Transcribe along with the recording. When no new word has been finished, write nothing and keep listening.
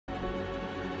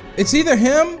It's either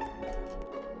him.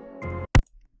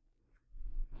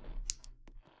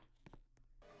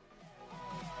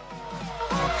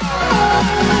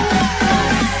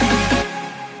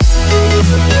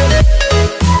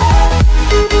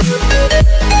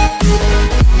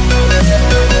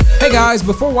 Hey guys,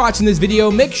 before watching this video,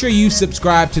 make sure you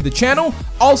subscribe to the channel.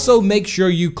 Also, make sure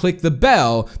you click the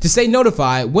bell to stay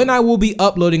notified when I will be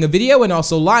uploading a video and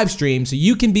also live stream so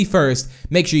you can be first.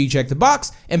 Make sure you check the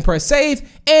box and press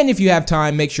save. And if you have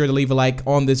time, make sure to leave a like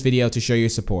on this video to show your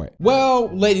support. Well,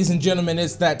 ladies and gentlemen,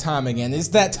 it's that time again. It's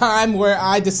that time where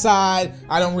I decide,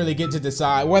 I don't really get to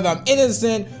decide whether I'm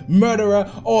innocent, murderer,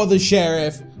 or the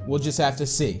sheriff. We'll just have to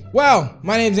see. Well,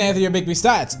 my name's Anthony or Bigby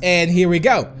Stats, and here we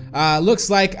go.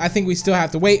 Looks like I think we still have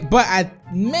to wait, but I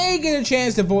may get a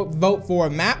chance to vote for a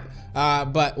map,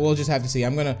 but we'll just have to see.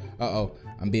 I'm gonna,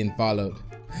 I'm being followed.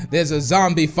 There's a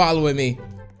zombie following me.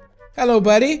 Hello,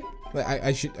 buddy.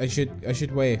 I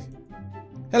should wave.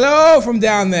 Hello from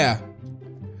down there.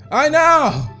 I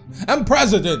know. I'm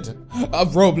president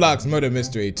of Roblox Murder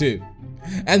Mystery 2.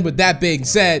 And with that being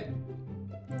said,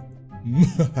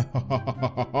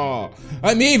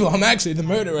 I'm evil. I'm actually the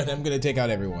murderer and I'm gonna take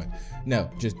out everyone. No,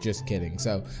 just kidding.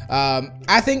 So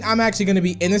I think I'm actually gonna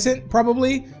be innocent,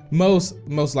 probably, most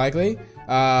likely.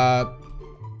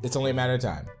 It's only a matter of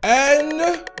time.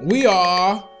 And we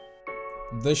are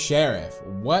the sheriff.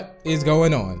 What is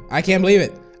going on? I can't believe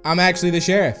it. I'm actually the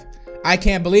sheriff. I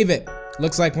can't believe it.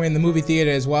 Looks like we're in the movie theater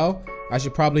as well. I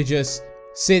should probably just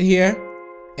sit here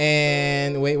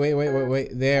and wait.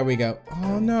 There we go.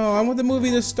 Oh no, I want the movie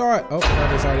to start. Oh,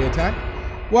 murder's already attacked.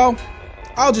 Well,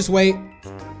 I'll just wait.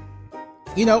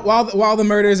 You know, while the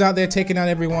murder is out there taking out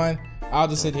everyone, I'll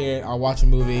just sit here. I'll watch a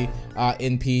movie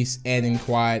in peace and in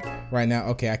quiet right now.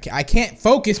 Okay, I can't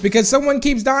focus because someone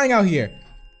keeps dying out here.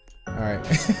 All right.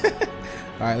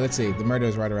 All right, let's see. The murder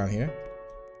is right around here.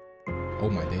 Oh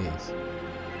my days.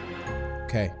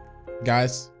 Okay,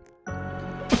 guys.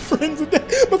 My friend's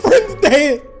dead. My friend's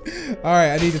dead. All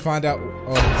right, I need to find out.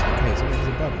 Oh, okay, so it's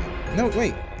above me. No,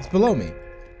 wait, it's below me.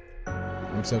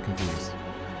 I'm so confused.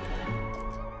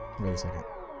 Wait a second.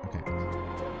 Okay.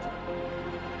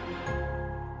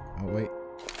 Oh wait.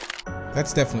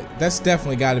 That's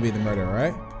definitely got to be the murderer,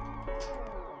 right?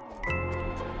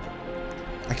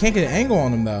 I can't get an angle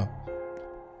on him though.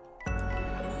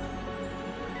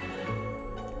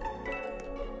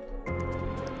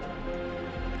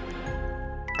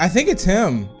 I think it's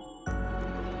him.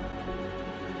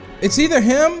 It's either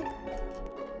him.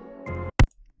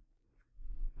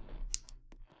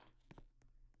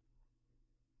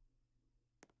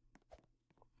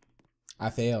 I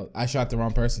failed. I shot the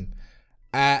wrong person.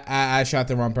 I shot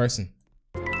the wrong person.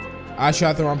 I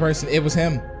shot the wrong person. It was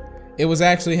him. It was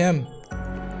actually him.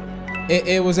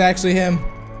 It was actually him.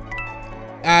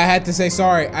 I had to say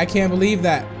sorry. I can't believe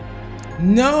that.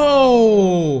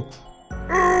 No.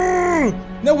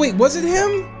 No, wait, was it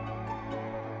him?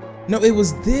 No, it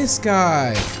was this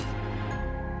guy.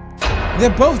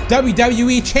 They're both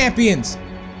WWE champions.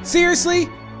 Seriously?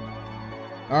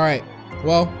 All right,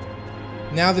 well,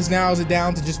 now this narrows it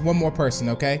down to just one more person,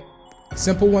 okay?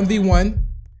 Simple 1v1.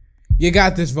 You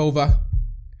got this, Vova.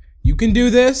 You can do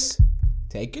this.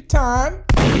 Take your time.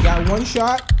 You got one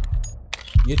shot.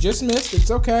 You just missed,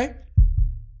 it's okay.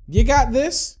 You got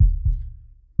this.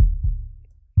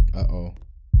 Uh-oh.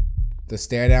 The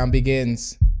stare down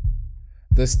begins.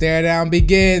 The stare down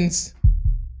begins.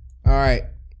 All right.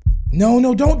 No,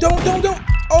 don't.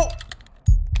 Oh.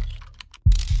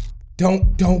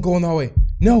 Don't go in the hallway.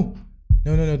 No,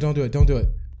 don't do it. Don't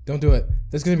do it.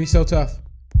 That's gonna be so tough.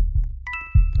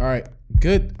 All right,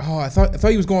 good. Oh, I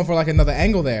thought he was going for like another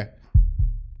angle there.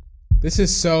 This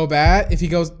is so bad. If he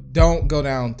goes, don't go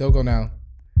down. Don't go down.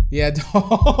 Yeah,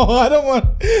 I don't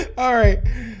want. All right.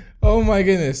 Oh my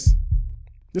goodness.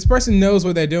 This person knows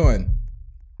what they're doing.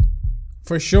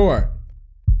 For sure.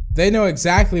 They know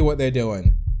exactly what they're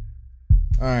doing.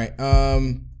 All right.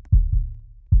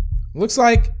 Looks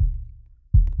like.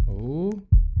 Ooh.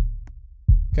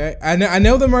 Okay. I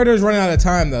know the murder is running out of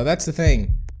time though. That's the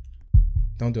thing.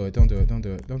 Don't do it.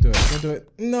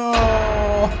 No.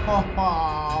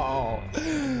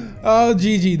 Oh,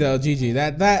 GG though. GG.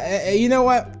 That you know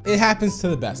what? It happens to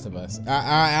the best of us.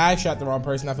 I shot the wrong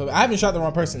person. I haven't shot the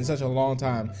wrong person in such a long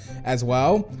time as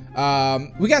well.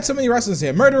 We got so many wrestlers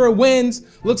here. Murderer wins.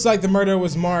 Looks like the murderer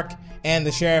was Mark and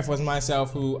the sheriff was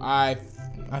myself, who I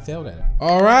failed at it.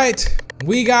 All right.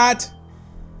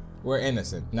 We're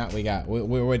innocent. Not we got.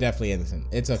 We're definitely innocent.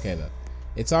 It's okay though.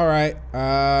 It's all right.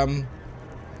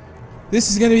 This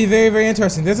is gonna be very, very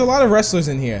interesting. There's a lot of wrestlers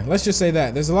in here. Let's just say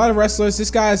that. There's a lot of wrestlers. This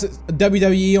guy has a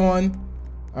WWE on.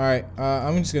 All right,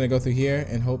 I'm just gonna go through here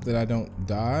and hope that I don't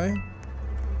die.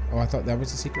 Oh, I thought that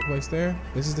was the secret place there.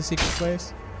 This is the secret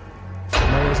place.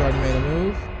 Murder's already made a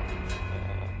move.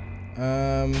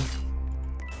 Oh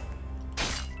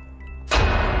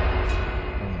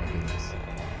my goodness.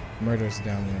 Murder's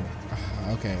down there.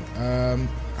 Okay.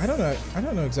 I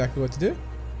don't know exactly what to do.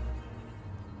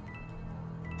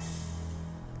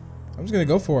 I'm just gonna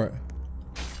go for it.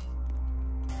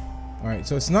 All right,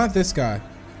 so it's not this guy.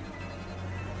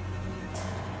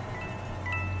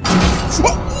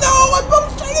 No, I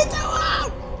bumped straight into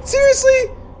him!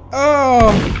 Seriously?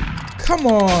 Oh, come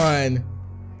on.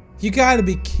 You gotta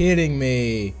be kidding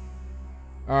me.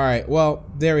 All right, well,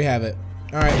 there we have it.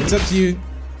 All right, it's up to you.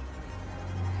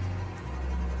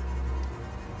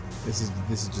 This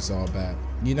is just all bad.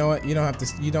 You know what? You don't have to.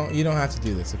 You don't have to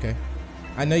do this, okay?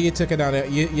 I know you took it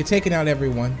out. You're taking out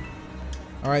everyone.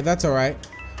 All right, that's all right.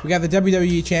 We got the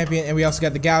WWE champion, and we also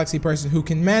got the Galaxy person who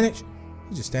can manage.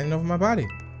 He's just standing over my body.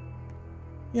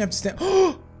 You have to stand.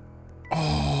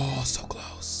 Oh, so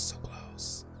close, so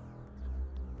close,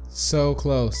 so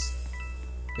close,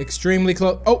 extremely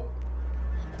close. Oh,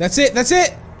 that's it. That's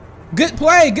it. Good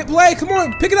play. Good play. Come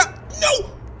on, pick it up.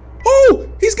 No. Oh,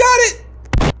 he's got it.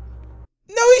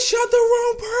 No, he shot the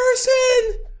wrong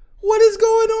person. What is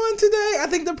going on today? I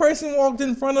think the person walked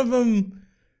in front of him.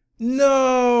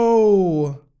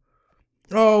 No.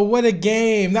 Oh, what a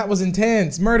game. That was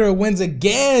intense. Murderer wins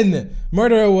again.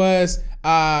 Murderer was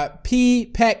P.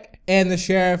 Peck and the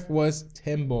sheriff was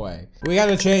Tim Boy. We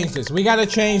gotta change this. We gotta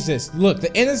change this. Look,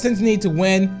 the innocents need to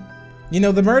win. You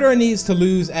know, the murderer needs to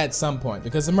lose at some point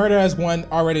because the murderer has won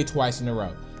already twice in a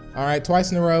row. All right,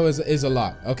 twice in a row is a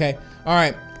lot, okay? All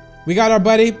right, we got our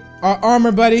buddy, our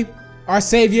armor buddy, our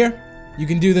savior. You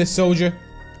can do this, soldier.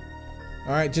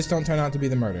 All right, just don't turn out to be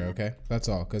the murderer, okay? That's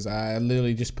all, because I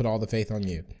literally just put all the faith on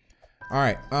you. All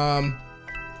right,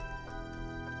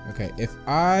 okay, if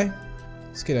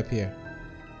let's get up here.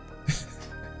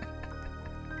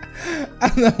 I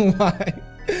don't know why.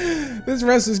 This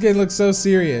wrestler's getting looks so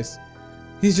serious.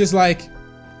 He's just like,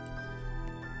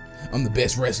 I'm the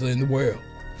best wrestler in the world.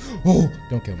 Oh,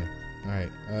 don't kill me. All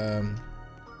right,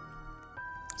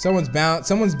 someone's bound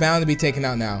to be taken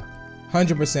out now.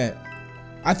 100%.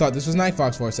 I thought this was Night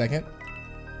Fox for a second.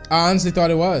 I honestly thought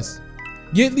it was.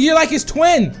 You're like his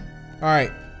twin. All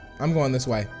right, I'm going this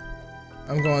way.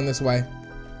 I'm going this way.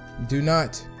 Do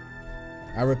not,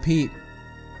 I repeat,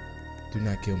 do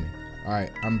not kill me. All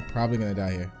right, I'm probably gonna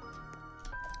die here.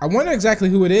 I wonder exactly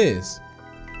who it is.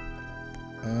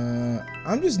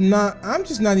 I'm just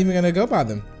not even gonna go by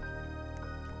them.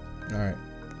 All right.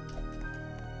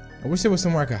 I wish there was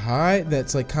somewhere I could hide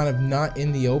that's like kind of not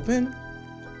in the open.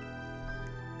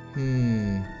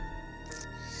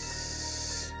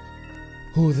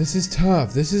 Oh, this is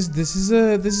tough. This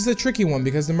is a tricky one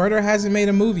because the murderer hasn't made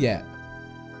a move yet.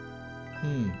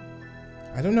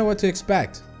 I don't know what to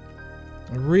expect.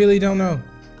 I really don't know.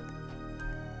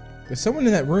 There's someone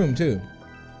in that room too.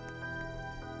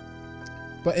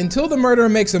 But until the murderer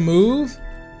makes a move,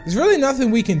 there's really nothing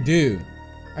we can do.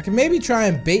 I can maybe try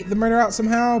and bait the murderer out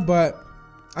somehow, but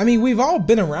I mean, we've all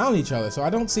been around each other, so I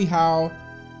don't see how,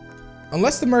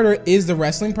 unless the murderer is the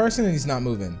wrestling person and he's not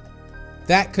moving.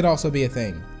 That could also be a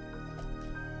thing.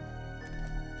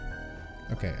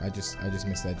 Okay, I just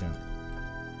missed that jump.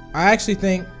 I actually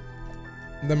think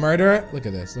the murderer, look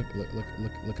at this. Look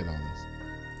at all this.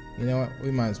 You know what?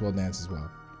 We might as well dance as well.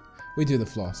 We do the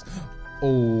floss.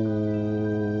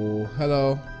 Oh,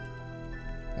 hello.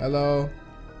 Hello.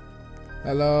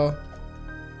 Hello.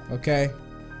 Okay.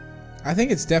 I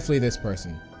think it's definitely this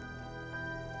person.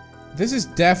 This is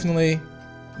definitely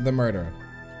the murderer.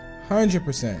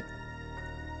 100%.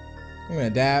 I'm gonna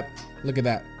dab. Look at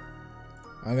that.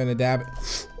 I'm gonna dab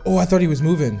it. Oh, I thought he was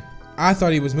moving. I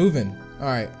thought he was moving. All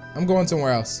right, I'm going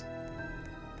somewhere else.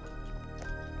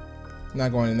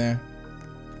 Not going in there.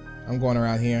 I'm going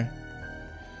around here.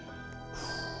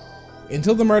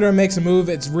 Until the murderer makes a move,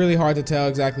 it's really hard to tell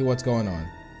exactly what's going on.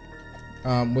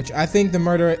 Which I think the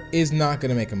murderer is not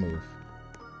gonna make a move.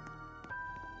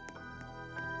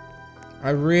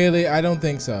 I don't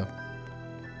think so.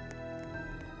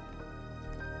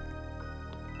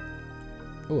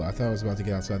 Oh, I thought I was about to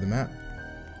get outside the map.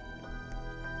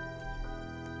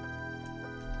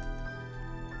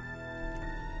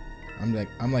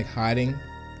 I'm like hiding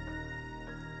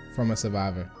from a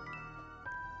survivor.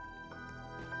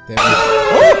 There we go.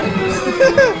 Oh!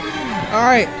 All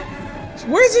right.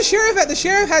 Where's the sheriff at? The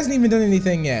sheriff hasn't even done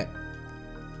anything yet.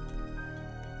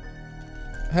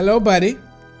 Hello, buddy.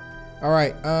 All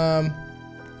right.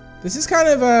 This is kind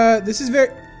of this is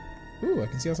very. Ooh, I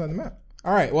can see outside the map.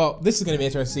 All right, well, this is gonna be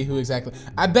interesting to see who exactly.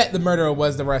 I bet the murderer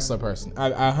was the wrestler person. I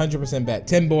 100% bet.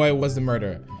 Tim Boy was the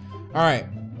murderer. All right,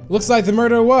 looks like the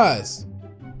murderer was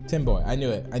Tim Boy. I knew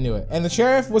it, I knew it. And the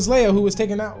sheriff was Leo, who was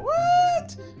taken out.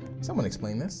 What? Someone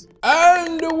explain this.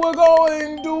 And we're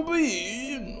going to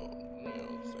be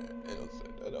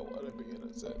innocent. I don't want to be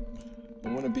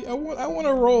innocent. I want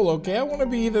to roll, okay? I want to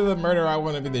be either the murderer or I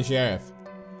want to be the sheriff.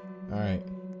 All right.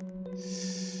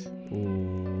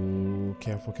 Ooh,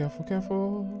 careful, careful,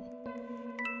 careful.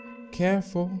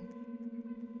 Careful.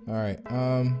 All right,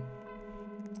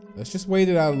 let's just wait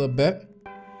it out a little bit.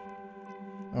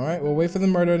 All right, we'll wait for the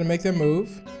murderer to make their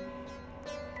move.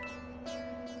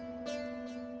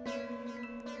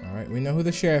 All right, we know who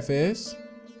the sheriff is.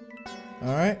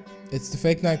 All right, it's the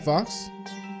fake Night Fox.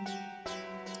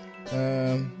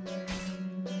 Ooh,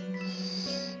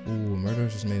 murderer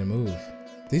just made a move.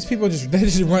 These people they're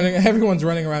just running, everyone's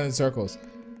running around in circles.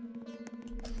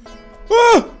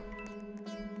 Ah!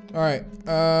 All right,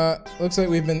 looks like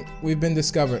we've been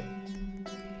discovered.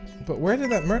 But where did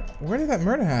that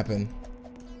murder happen?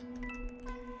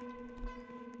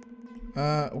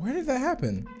 Where did that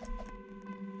happen?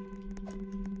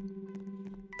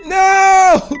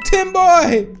 No! Tim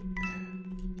Boy!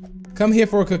 Come here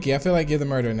for a cookie. I feel like you're the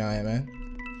murderer now, man.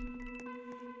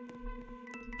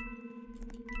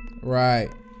 Right.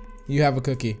 You have a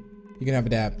cookie. You can have a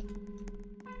dab.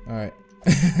 Alright.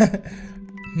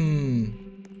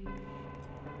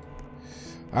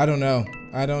 I don't know.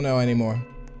 I don't know anymore.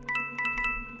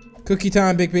 Cookie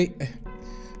time, Big B.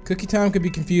 Cookie time could be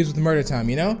confused with murder time,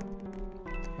 you know?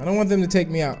 I don't want them to take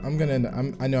me out. I know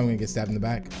I'm gonna get stabbed in the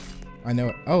back. I know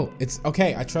it. Oh, it's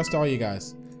okay. I trust all you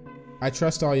guys. I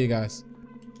trust all you guys.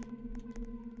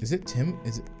 Is it Tim?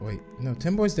 Is it? Wait, no.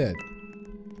 Tim Boy's dead.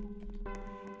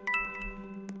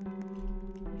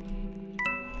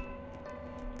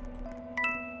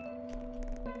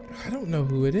 I don't know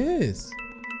who it is.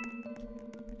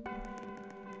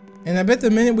 And I bet the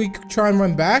minute we try and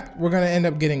run back, we're gonna end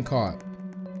up getting caught.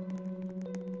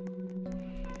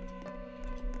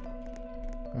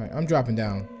 Alright, I'm dropping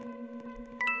down.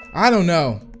 I don't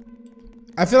know.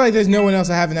 I feel like there's no one else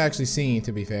I haven't actually seen,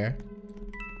 to be fair.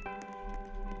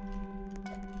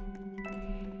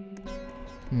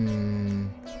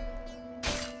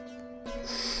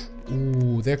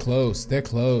 Ooh, they're close. They're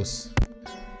close.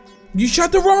 You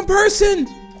shot the wrong person!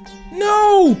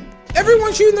 No!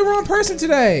 Everyone's shooting the wrong person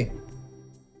today!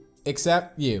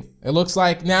 Except you. It looks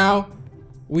like now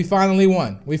we finally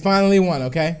won. We finally won,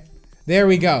 okay? There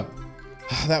we go.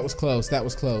 That was close. That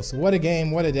was close. What a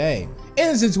game. What a day.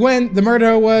 Innocence when the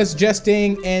murderer was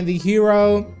jesting and the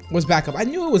hero was back up. I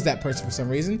knew it was that person for some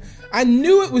reason. I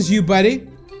knew it was you, buddy.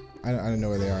 I don't know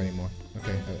where they are anymore.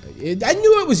 Okay. I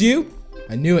knew it was you.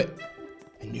 I knew it.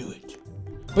 I knew it.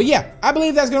 But yeah, I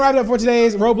believe that's gonna wrap it up for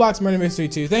today's Roblox Murder Mystery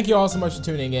 2. Thank you all so much for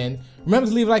tuning in. Remember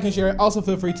to leave a like and share. Also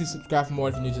feel free to subscribe for more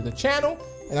if you're new to the channel.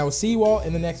 And I will see you all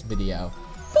in the next video.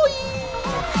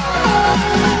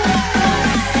 Bye!